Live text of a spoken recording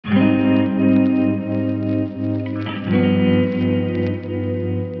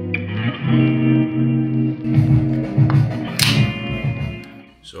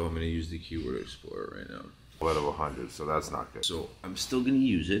Explorer right now. Out of 100, so that's not good. So I'm still gonna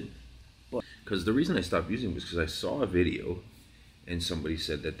use it, but because the reason I stopped using it was because I saw a video and somebody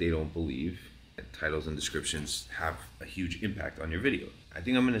said that they don't believe that titles and descriptions have a huge impact on your video. I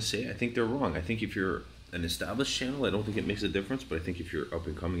think I'm gonna say I think they're wrong. I think if you're an established channel, I don't think it makes a difference, but I think if you're up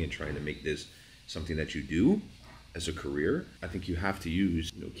and coming and trying to make this something that you do as a career, I think you have to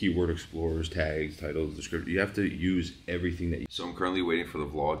use, you know, keyword explorers, tags, titles, description. You have to use everything that you... So I'm currently waiting for the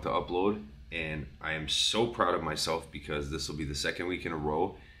vlog to upload, and I am so proud of myself because this will be the second week in a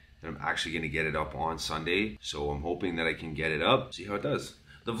row that I'm actually gonna get it up on Sunday. So I'm hoping that I can get it up, see how it does.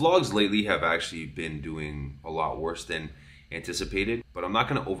 The vlogs lately have actually been doing a lot worse than anticipated, but I'm not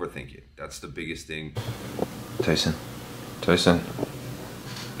gonna overthink it. That's the biggest thing. Tyson.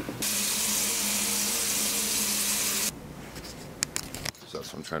 So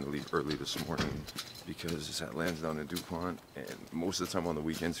that's why I'm trying to leave early this morning, because that lands down in DuPont, and most of the time on the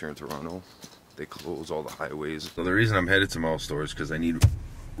weekends here in Toronto, they close all the highways. So the reason I'm headed to Mall Store is because I need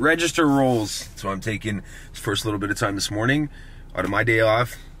register rolls. So I'm taking this first little bit of time this morning out of my day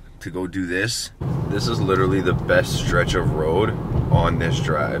off to go do this. This is literally the best stretch of road on this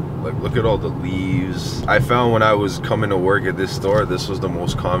drive. Like, look at all the leaves. I found when I was coming to work at this store, this was the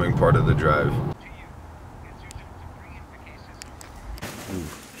most calming part of the drive.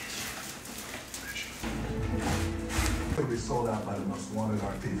 We sold out by the most wanted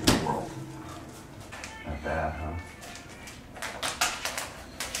art thief in the world. Not bad, huh?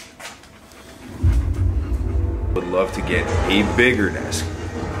 Would love to get a bigger desk.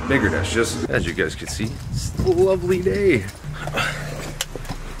 Just as you guys can see, it's a lovely day.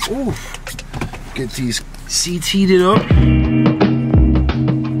 Ooh, get these seats heated up.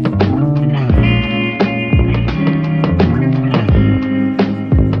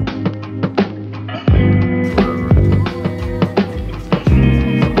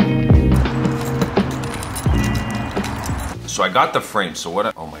 So I got the frame. So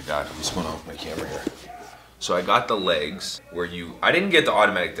what? Oh my God, what's going on with my camera here? So I got the legs where I didn't get the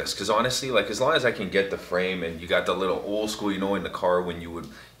automatic desk, because honestly, like, as long as I can get the frame, and you got the little old school, you know, in the car when you'd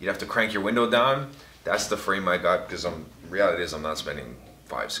have to crank your window down. That's the frame I got, because reality is I'm not spending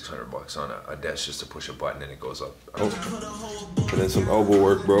 $500-600 bucks on a desk just to push a button and it goes up. Oh, put in some elbow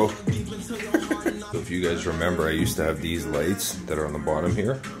work, bro. So if you guys remember, I used to have these lights that are on the bottom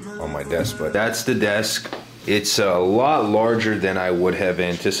here on my desk, but that's the desk. It's a lot larger than I would have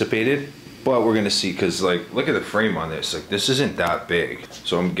anticipated. But we're gonna see, cause like, look at the frame on this. Like, this isn't that big.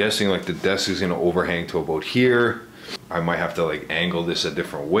 So I'm guessing like the desk is gonna overhang to about here. I might have to like angle this a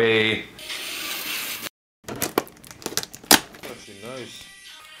different way. Actually nice.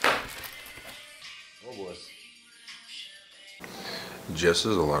 Oh boy.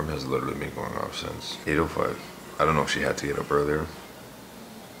 Jess's alarm has literally been going off since 8:05. I don't know if she had to get up earlier.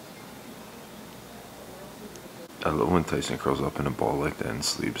 I love when Tyson curls up in a ball like that and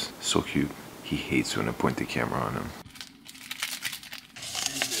sleeps. So cute. He hates when I point the camera on him.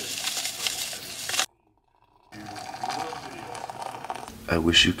 I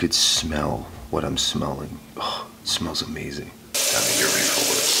wish you could smell what I'm smelling. Oh, it smells amazing. I think you're ready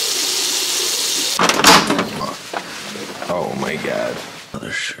for it. Oh my God.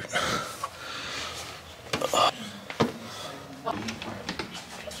 Another shirt.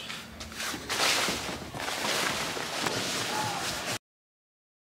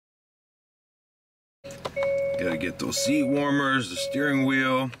 Gotta get those seat warmers, the steering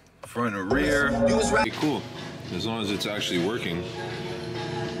wheel, front and rear. Pretty cool, as long as it's actually working.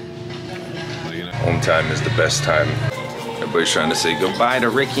 Like, you know, home time is the best time. Everybody's trying to say goodbye to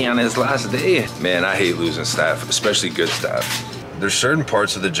Ricky on his last day. Man, I hate losing staff, especially good staff. There's certain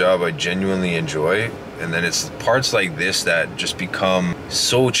parts of the job I genuinely enjoy, and then it's parts like this that just become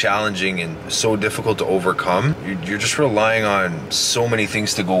so challenging and so difficult to overcome. You're just relying on so many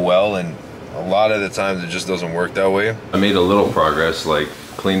things to go well, and a lot of the times it just doesn't work that way. I made a little progress, like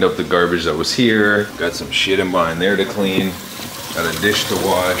cleaned up the garbage that was here, got some shit in behind there to clean, got a dish to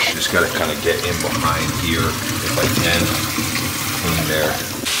wash, just gotta kind of get in behind here if I can, clean there.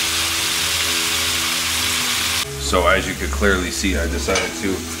 So as you could clearly see, I decided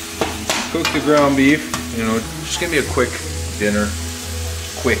to cook the ground beef, you know, just give me a quick dinner.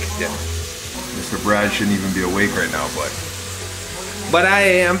 Mr. Brad shouldn't even be awake right now, but I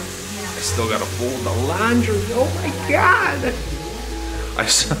am. I still gotta fold the laundry. Oh my God!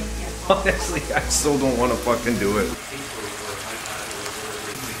 Honestly, I still don't want to fucking do it.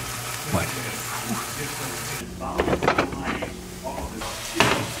 What?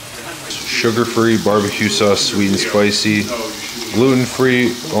 Sugar-free barbecue sauce, sweet and spicy.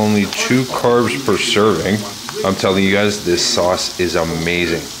 Gluten-free, only 2 carbs per serving. I'm telling you guys, this sauce is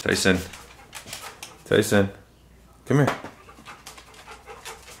amazing. Tyson, Tyson, come here.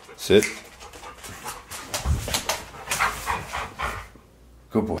 Sit.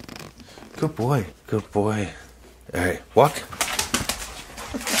 Good boy. Good boy. Good boy. All right, walk.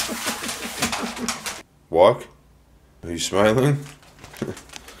 Walk. Are you smiling?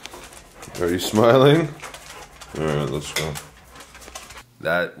 Are you smiling? All right, let's go.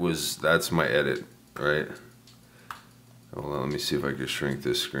 That's my edit, right? Hold on, let me see if I can shrink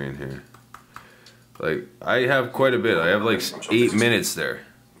this screen here. Like, I have quite a bit. I have like 8 minutes there,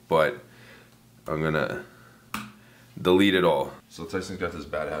 but I'm gonna delete it all. So Tyson's got this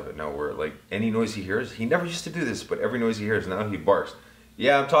bad habit now where like any noise he hears, he never used to do this, but every noise he hears, now he barks.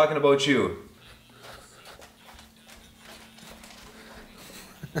 Yeah, I'm talking about you.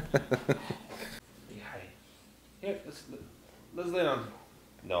 Here, let's lay down.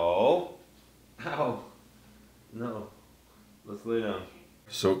 No. Ow. No. Let's lay down.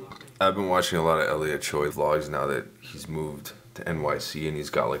 So I've been watching a lot of Elliot Choi vlogs now that he's moved to NYC and he's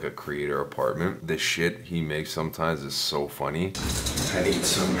got like a creator apartment. The shit he makes sometimes is so funny. I need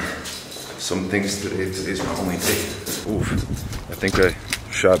some things today. Today's my only day. Oof. I think I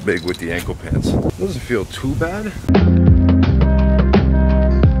shot big with the ankle pants. Doesn't feel too bad.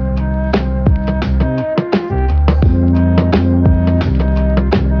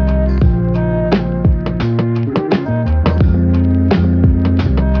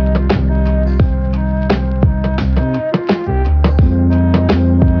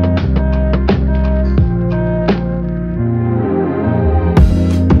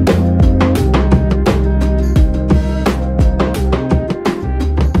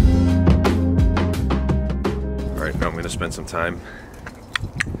 Spend some time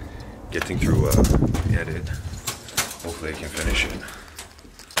getting through the edit. Hopefully I can finish it.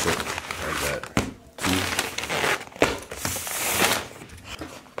 Like that.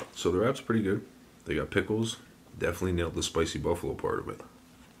 So the wrap's pretty good. They got pickles. Definitely nailed the spicy buffalo part of it.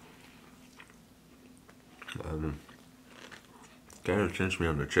 Kind of changed me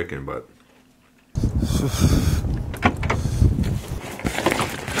on the chicken, but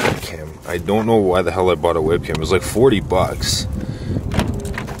I don't know why the hell I bought a webcam. It was like 40 bucks.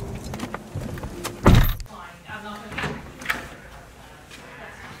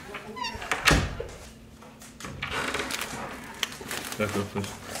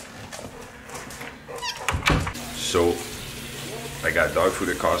 So I got dog food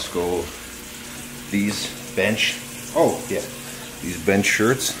at Costco. These bench, these bench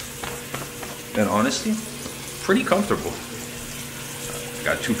shirts. And honestly, pretty comfortable. I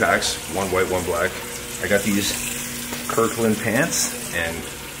got 2 packs, one white, one black. I got these Kirkland pants, and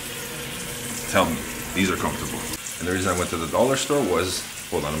tell me, these are comfortable. And the reason I went to the dollar store was,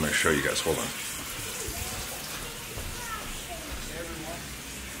 hold on, I'm gonna show you guys, hold on.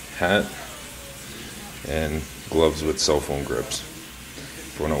 Hat and gloves with cell phone grips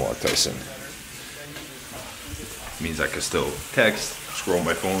for when I walk Tyson. Means I can still text, scroll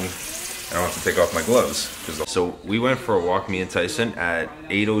my phone. I don't have to take off my gloves. So we went for a walk, me and Tyson, at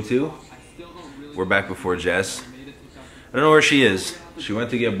 8:02. We're back before Jess. I don't know where she is. She went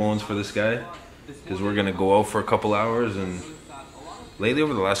to get bones for this guy because we're gonna go out for a couple hours. And lately,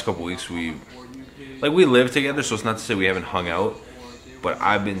 over the last couple weeks, we live together, so it's not to say we haven't hung out. But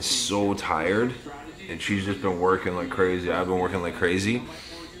I've been so tired, and she's just been working like crazy. I've been working like crazy.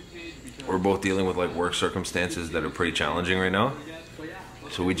 We're both dealing with like work circumstances that are pretty challenging right now.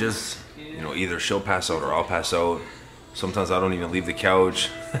 So we just, you know, either she'll pass out or I'll pass out. Sometimes I don't even leave the couch.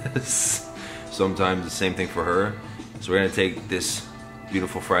 Sometimes the same thing for her. So we're gonna take this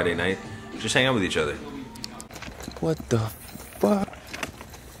beautiful Friday night, just hang out with each other. What the fuck?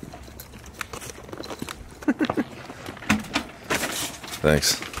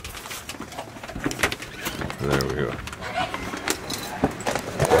 Thanks. There we go.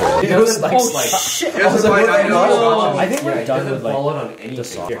 It was like shit. I was like, I think we're done with like the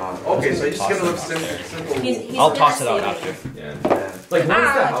song. Okay, so you're just gonna look simple. I'll toss it out after. Yeah. Like, what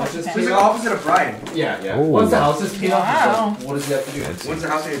is that house? He's the opposite of Brian. Yeah. Oh. Once the house is paid off, Wow. what does he have to do? Once the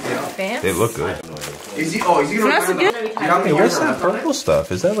house is paid off. Fancy. They look good. Is he gonna good. Hey, what's that purple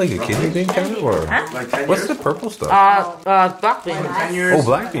stuff? Is that like a kidney bean kind of, or Like 10 what's years? the purple stuff? Black beans. 10 years. Oh,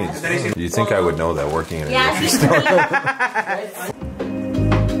 black beans. You think I would know that working in a grocery store?